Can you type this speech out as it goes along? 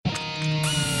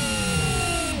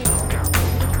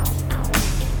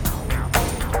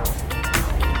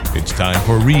time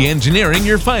for re-engineering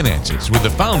your finances with the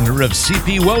founder of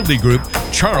CP Weldy Group,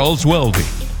 Charles Weldy.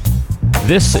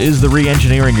 This is the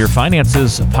Re-Engineering Your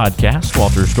Finances podcast.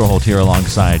 Walter Storholt here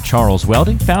alongside Charles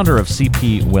Weldy, founder of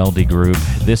CP Weldy Group.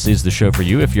 This is the show for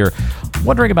you if you're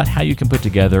wondering about how you can put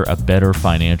together a better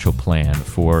financial plan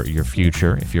for your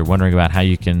future. If you're wondering about how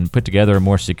you can put together a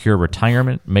more secure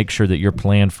retirement, make sure that you're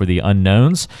planned for the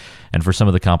unknowns and for some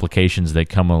of the complications that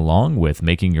come along with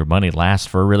making your money last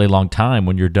for a really long time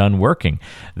when you're done working.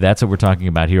 That's what we're talking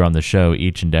about here on the show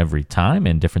each and every time,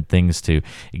 and different things to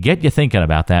get you thinking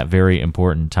about that very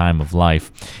important time of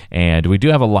life. And we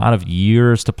do have a lot of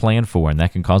years to plan for, and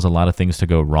that can cause a lot of things to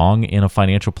go wrong in a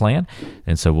financial plan.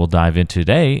 And so we'll dive in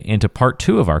today into part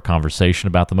 2 of our conversation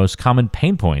about the most common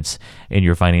pain points in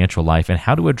your financial life and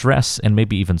how to address and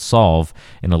maybe even solve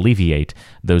and alleviate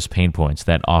those pain points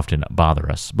that often bother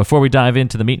us. Before we dive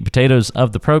into the meat and potatoes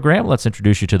of the program, let's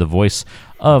introduce you to the voice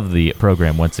of the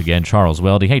program once again, Charles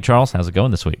Weldy. Hey, Charles, how's it going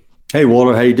this week? Hey,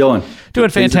 Walter, how you doing? Doing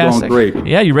fantastic. Going great.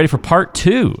 Yeah, you ready for part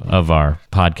 2 of our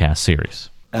podcast series?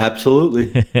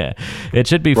 Absolutely. It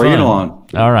should be Bring fun. it on.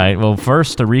 All right. Well,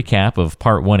 first, a recap of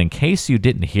part 1. In case you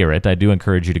didn't hear it, I do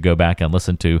encourage you to go back and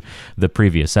listen to the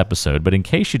previous episode. But in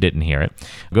case you didn't hear it,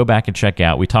 go back and check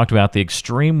out. We talked about the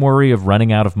extreme worry of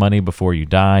running out of money before you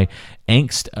die,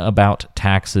 angst about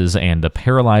taxes, and the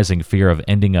paralyzing fear of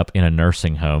ending up in a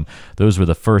nursing home. Those were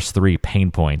the first 3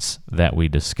 pain points that we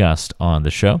discussed on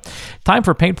the show. Time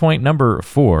for pain point number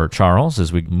 4, Charles,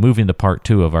 as we move into part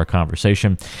 2 of our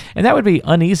conversation. And that would be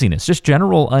uneasiness, just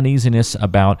general uneasiness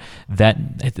about that.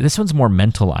 This one's more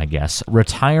mental, I guess.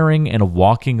 Retiring and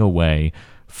walking away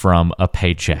from a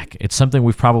paycheck. It's something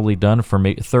we've probably done for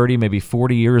maybe 30, maybe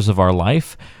 40 years of our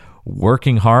life,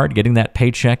 working hard, getting that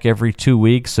paycheck every 2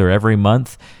 weeks or every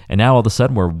month, and now all of a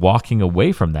sudden we're walking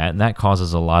away from that, and that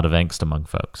causes a lot of angst among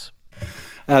folks.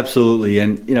 Absolutely.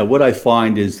 And, what I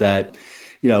find is that,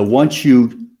 once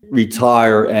you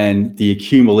retire and the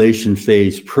accumulation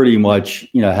phase pretty much,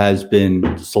 has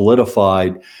been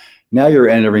solidified, now you're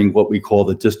entering what we call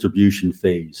the distribution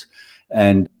phase.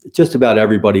 And just about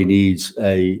everybody needs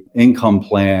a income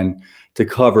plan to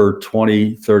cover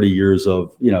 20, 30 years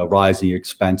of, rising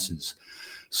expenses.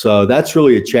 So that's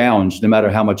really a challenge, no matter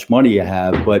how much money you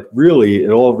have. But really, it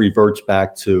all reverts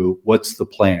back to what's the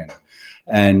plan.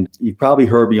 And you've probably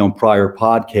heard me on prior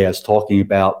podcasts talking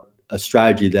about a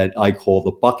strategy that I call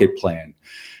the bucket plan.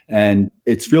 And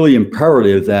it's really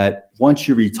imperative that once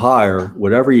you retire,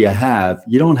 whatever you have,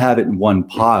 you don't have it in one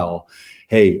pile.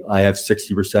 Hey, I have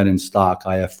 60% in stock.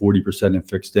 I have 40% in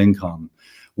fixed income.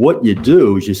 What you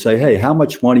do is you say, hey, how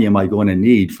much money am I going to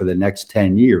need for the next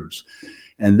 10 years?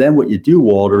 And then what you do,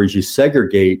 Walter, is you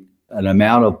segregate an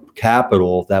amount of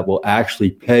capital that will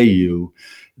actually pay you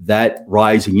that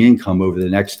rising income over the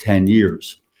next 10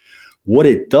 years. What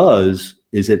it does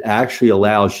is it actually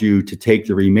allows you to take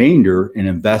the remainder and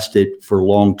invest it for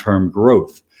long-term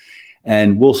growth.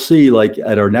 And we'll see, like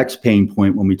at our next pain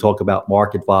point, when we talk about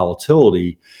market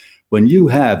volatility, when you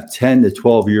have 10 to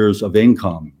 12 years of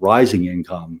income, rising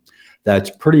income, that's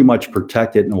pretty much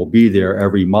protected and will be there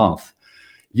every month,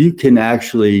 you can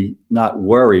actually not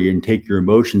worry and take your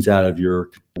emotions out of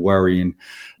your worrying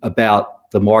about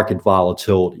the market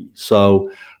volatility.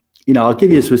 So, I'll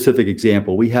give you a specific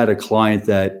example. We had a client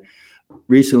that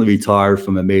recently retired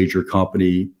from a major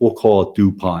company, we'll call it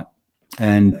DuPont.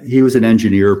 And he was an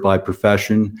engineer by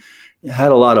profession,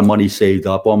 had a lot of money saved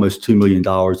up, almost $2 million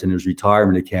in his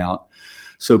retirement account.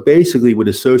 So basically with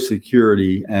his Social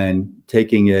Security and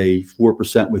taking a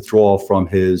 4% withdrawal from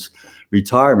his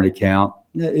retirement account,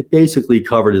 it basically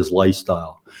covered his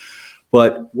lifestyle.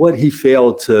 But what he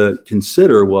failed to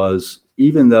consider was,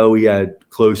 even though he had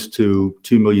close to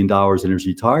 $2 million in his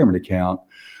retirement account,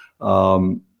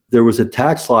 there was a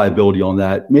tax liability on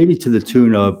that, maybe to the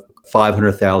tune of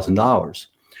 $500,000.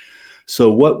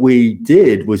 So what we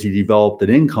did was he developed an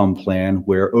income plan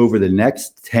where over the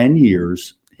next 10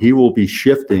 years, he will be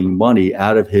shifting money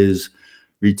out of his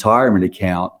retirement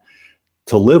account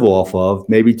to live off of,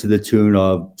 maybe to the tune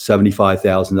of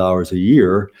 $75,000 a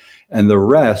year. And the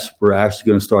rest, we're actually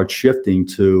going to start shifting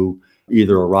to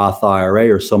either a Roth IRA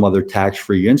or some other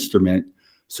tax-free instrument,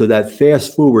 so that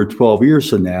fast forward 12 years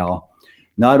from now,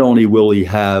 not only will he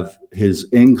have his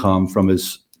income from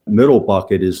his middle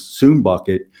bucket, his soon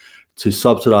bucket, to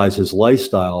subsidize his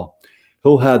lifestyle,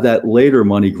 he'll have that later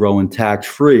money growing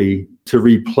tax-free to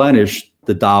replenish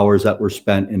the dollars that were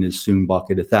spent in his soon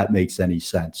bucket, if that makes any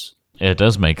sense. It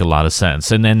does make a lot of sense.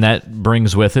 And then that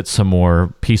brings with it some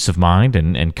more peace of mind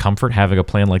and comfort, having a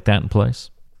plan like that in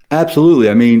place. Absolutely.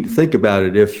 I mean, think about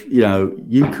it. If,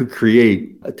 you could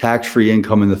create a tax-free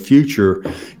income in the future,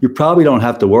 you probably don't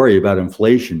have to worry about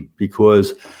inflation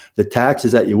because the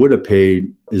taxes that you would have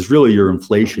paid is really your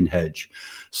inflation hedge.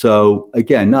 So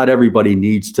again, not everybody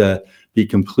needs to be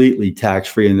completely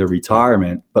tax-free in their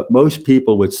retirement, but most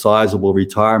people with sizable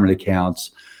retirement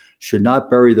accounts should not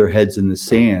bury their heads in the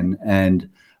sand and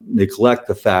neglect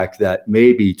the fact that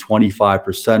maybe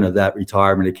 25% of that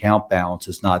retirement account balance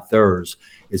is not theirs.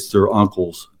 It's their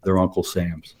uncle's, their Uncle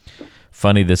Sam's.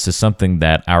 Funny, this is something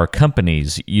that our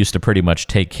companies used to pretty much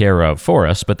take care of for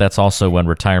us, but that's also when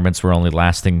retirements were only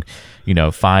lasting,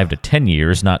 5 to 10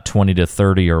 years, not 20 to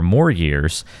 30 or more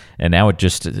years. And now it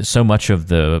just, so much of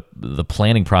the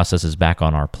planning process is back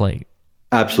on our plate.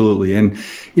 Absolutely. And,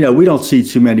 we don't see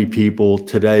too many people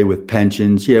today with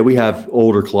pensions. Yeah, we have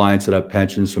older clients that have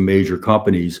pensions from major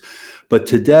companies. But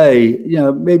today,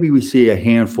 maybe we see a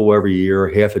handful every year,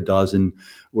 half a dozen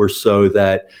or so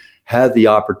that have the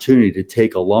opportunity to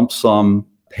take a lump sum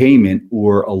payment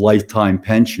or a lifetime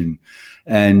pension.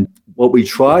 And what we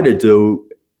try to do,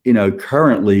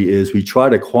 currently is we try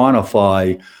to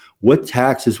quantify what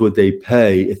taxes would they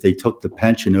pay if they took the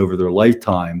pension over their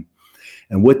lifetime,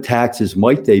 and what taxes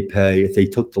might they pay if they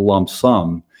took the lump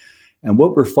sum. And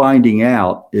what we're finding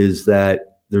out is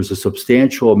that there's a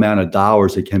substantial amount of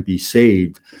dollars that can be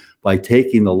saved by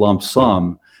taking the lump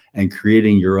sum and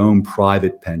creating your own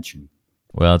private pension.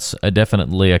 Well, it's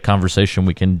definitely a conversation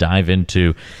we can dive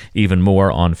into even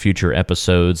more on future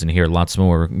episodes and hear lots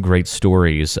more great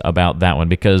stories about that one,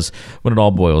 because when it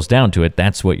all boils down to it,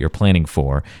 that's what you're planning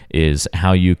for, is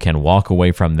how you can walk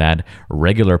away from that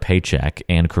regular paycheck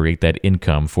and create that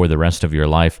income for the rest of your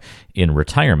life in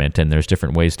retirement. And there's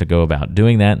different ways to go about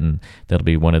doing that, and that'll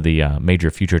be one of the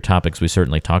major future topics we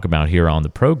certainly talk about here on the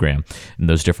program, and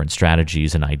those different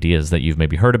strategies and ideas that you've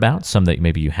maybe heard about, some that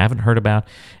maybe you haven't heard about,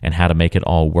 and how to make it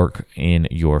all work in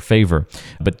your favor.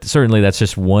 But certainly that's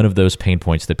just one of those pain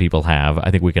points that people have.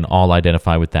 I think we can all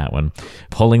identify with that one.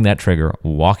 Pulling that trigger,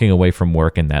 walking away from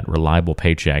work and that reliable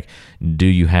paycheck. Do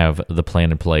you have the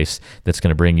plan in place that's going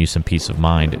to bring you some peace of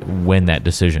mind when that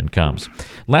decision comes?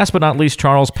 Last but not least,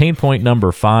 Charles, pain point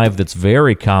number 5 that's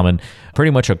very common pretty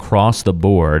much across the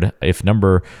board. If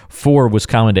number 4 was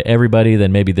common to everybody,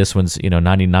 then maybe this one's,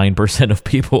 99% of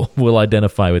people will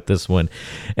identify with this one.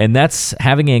 And that's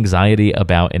having anxiety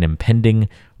about an impending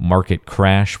market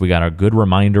crash. We got a good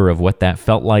reminder of what that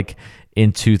felt like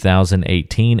in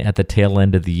 2018 at the tail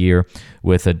end of the year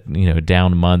with a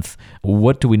down month.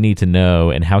 What do we need to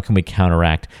know, and how can we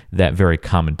counteract that very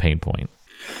common pain point?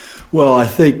 Well, I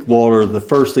think, Walter, the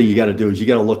first thing you got to do is you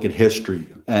got to look at history.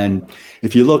 And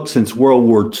if you look since World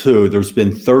War II, there's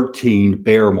been 13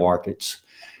 bear markets.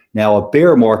 Now, a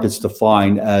bear market's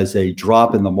defined as a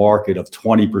drop in the market of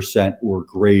 20% or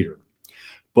greater.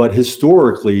 But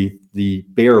historically, the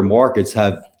bear markets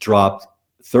have dropped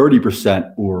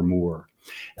 30% or more,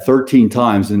 13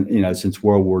 times since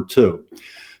World War II.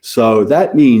 So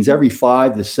that means every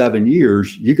 5 to 7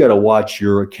 years, you got to watch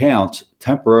your accounts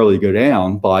temporarily go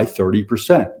down by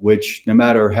 30%, which no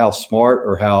matter how smart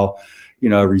or how,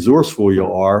 resourceful you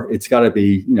are, it's got to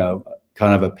be,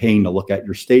 kind of a pain to look at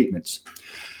your statements.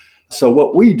 So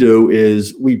what we do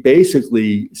is we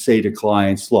basically say to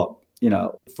clients, look,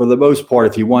 for the most part,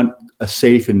 if you want a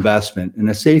safe investment,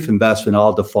 and a safe investment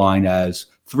I'll define as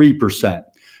 3%.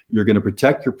 You're going to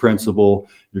protect your principal,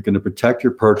 you're going to protect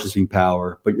your purchasing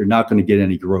power, but you're not going to get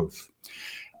any growth.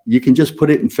 You can just put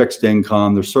it in fixed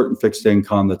income. There's certain fixed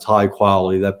income that's high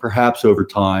quality that perhaps over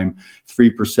time,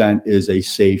 3% is a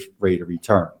safe rate of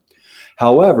return.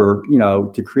 However,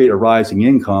 to create a rising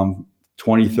income,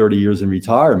 20, 30 years in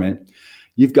retirement,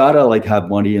 you've got to have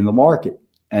money in the market.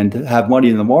 And to have money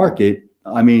in the market,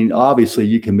 obviously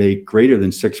you can make greater than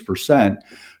 6%,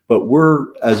 but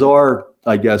as our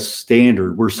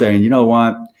standard, we're saying,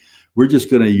 we're just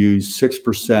going to use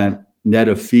 6% net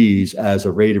of fees as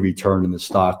a rate of return in the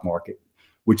stock market,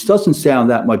 which doesn't sound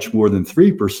that much more than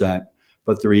 3%,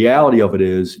 but the reality of it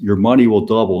is your money will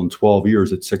double in 12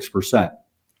 years at 6%.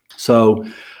 So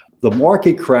the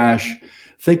market crash,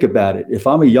 think about it. If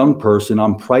I'm a young person,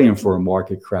 I'm praying for a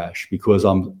market crash because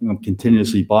I'm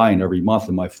continuously buying every month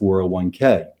in my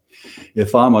 401k.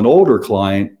 If I'm an older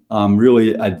client, I'm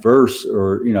really adverse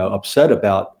or upset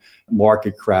about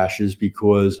market crashes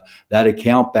because that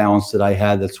account balance that I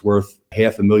had that's worth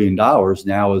 $500,000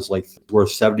 now is worth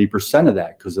 70% of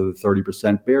that because of the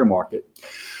 30% bear market.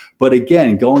 But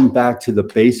again, going back to the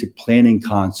basic planning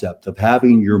concept of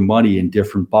having your money in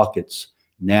different buckets,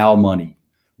 now money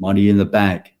in the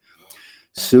bank,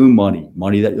 soon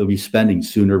money that you'll be spending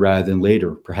sooner rather than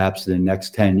later, perhaps in the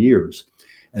next 10 years.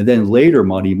 And then later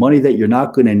money that you're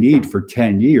not going to need for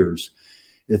 10 years.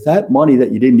 If that money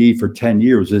that you didn't need for 10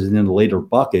 years isn't in the later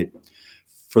bucket,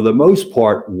 for the most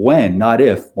part, when, not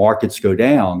if, markets go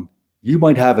down, you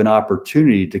might have an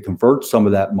opportunity to convert some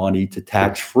of that money to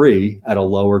tax-free at a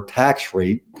lower tax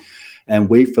rate and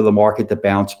wait for the market to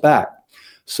bounce back.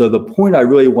 So the point I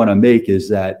really want to make is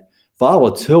that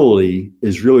volatility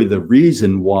is really the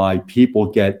reason why people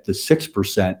get the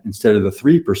 6% instead of the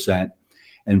 3%.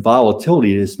 And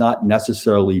volatility is not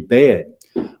necessarily bad.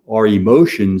 Our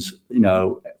emotions,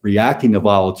 reacting to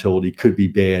volatility could be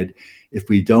bad if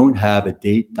we don't have a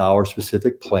date, dollar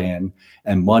specific plan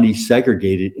and money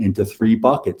segregated into 3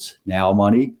 buckets: now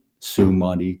money, soon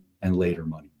money, and later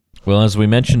money. Well, as we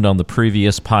mentioned on the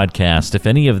previous podcast, if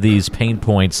any of these pain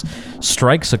points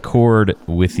strikes a chord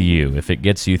with you, if it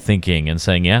gets you thinking and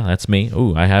saying, yeah, that's me.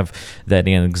 Ooh, I have that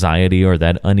anxiety or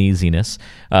that uneasiness.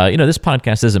 This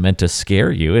podcast isn't meant to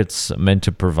scare you. It's meant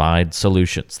to provide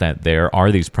solutions, that there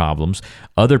are these problems.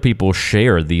 Other people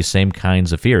share these same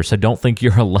kinds of fears. So don't think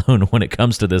you're alone when it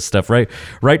comes to this stuff, right?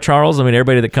 Right, Charles? I mean,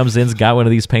 everybody that comes in's got one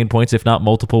of these pain points, if not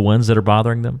multiple ones that are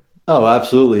bothering them. Oh,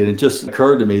 absolutely. And it just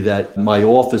occurred to me that my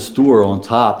office door on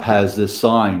top has this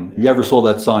sign. You ever saw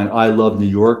that sign, I love New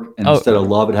York? And instead of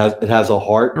love, it has a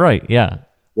heart. Right, yeah.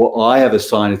 Well, I have a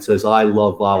sign that says, I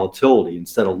love volatility.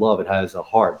 Instead of love, it has a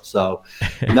heart. So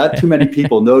not too many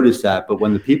people notice that. But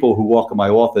when the people who walk in my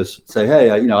office say, hey,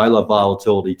 I love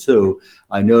volatility too,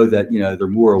 I know that, they're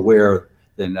more aware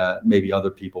than maybe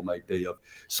other people might be of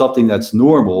something that's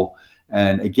normal.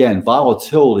 And again,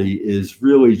 volatility is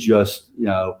really just,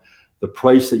 the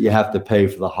price that you have to pay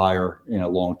for the higher,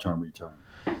 long-term return.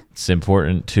 It's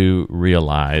important to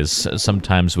realize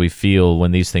sometimes we feel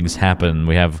when these things happen,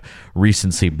 we have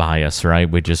recency bias, right?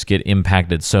 We just get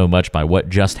impacted so much by what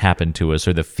just happened to us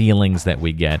or the feelings that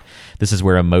we get. This is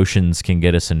where emotions can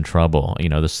get us in trouble.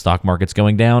 The stock market's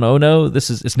going down. Oh no,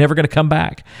 it's never going to come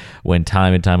back. When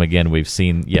time and time again, we've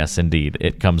seen, yes, indeed,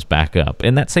 it comes back up.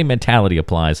 And that same mentality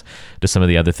applies to some of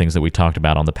the other things that we talked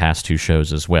about on the past 2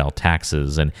 shows as well.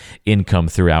 Taxes and income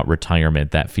throughout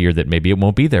retirement, that fear that maybe it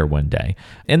won't be there one day.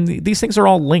 And these things are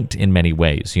all linked in many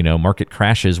ways. Market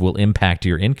crashes will impact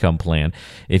your income plan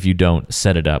if you don't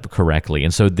set it up correctly.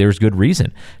 And so there's good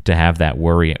reason to have that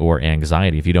worry or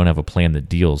anxiety if you don't have a plan that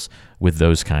deals with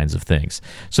those kinds of things.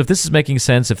 So if this is making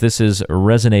sense, if this is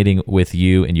resonating with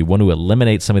you and you want to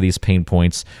eliminate some of these pain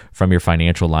points from your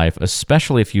financial life,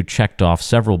 especially if you checked off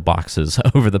several boxes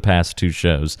over the past 2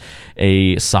 shows,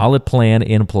 a solid plan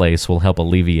in place will help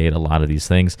alleviate a lot of these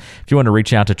things. If you want to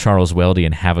reach out to Charles Weldy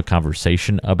and have a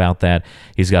conversation about that,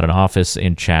 he's got an office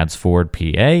in Chadds Ford,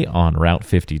 PA on Route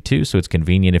 52, so it's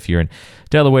convenient if you're in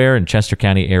Delaware and Chester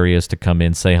County areas to come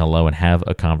in, say hello, and have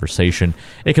a conversation.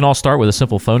 It can all start with a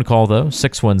simple phone call, though.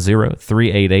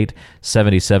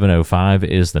 610-388-7705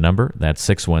 is the number. That's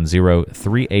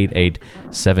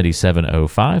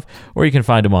 610-388-7705. Or you can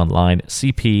find them online,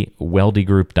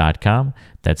 cpweldygroup.com.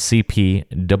 That's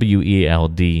CPWELDE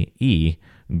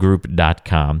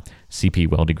group.com,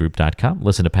 cpweldygroup.com.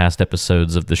 Listen to past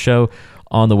episodes of the show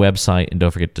on the website, and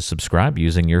don't forget to subscribe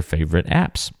using your favorite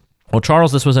apps. Well,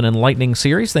 Charles, this was an enlightening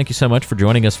series. Thank you so much for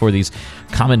joining us for these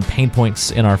common pain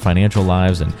points in our financial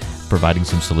lives and providing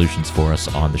some solutions for us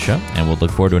on the show. And we'll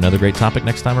look forward to another great topic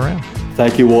next time around.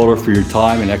 Thank you, Walter, for your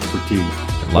time and expertise.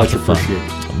 Lots of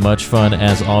fun. Much fun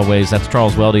as always. That's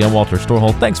Charles Weldy. I'm Walter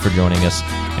Storholt. Thanks for joining us,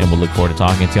 and we'll look forward to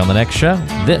talking to you on the next show.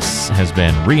 This has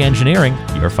been Re-Engineering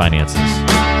Your Finances.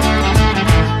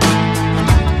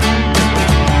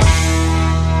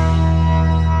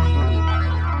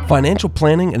 Financial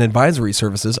planning and advisory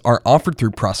services are offered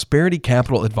through Prosperity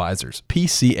Capital Advisors,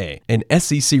 PCA, an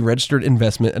SEC-registered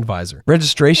investment advisor.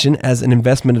 Registration as an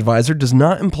investment advisor does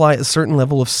not imply a certain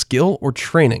level of skill or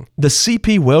training. The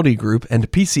CP Weldy Group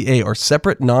and PCA are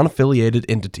separate, non-affiliated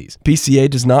entities. PCA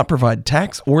does not provide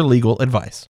tax or legal advice.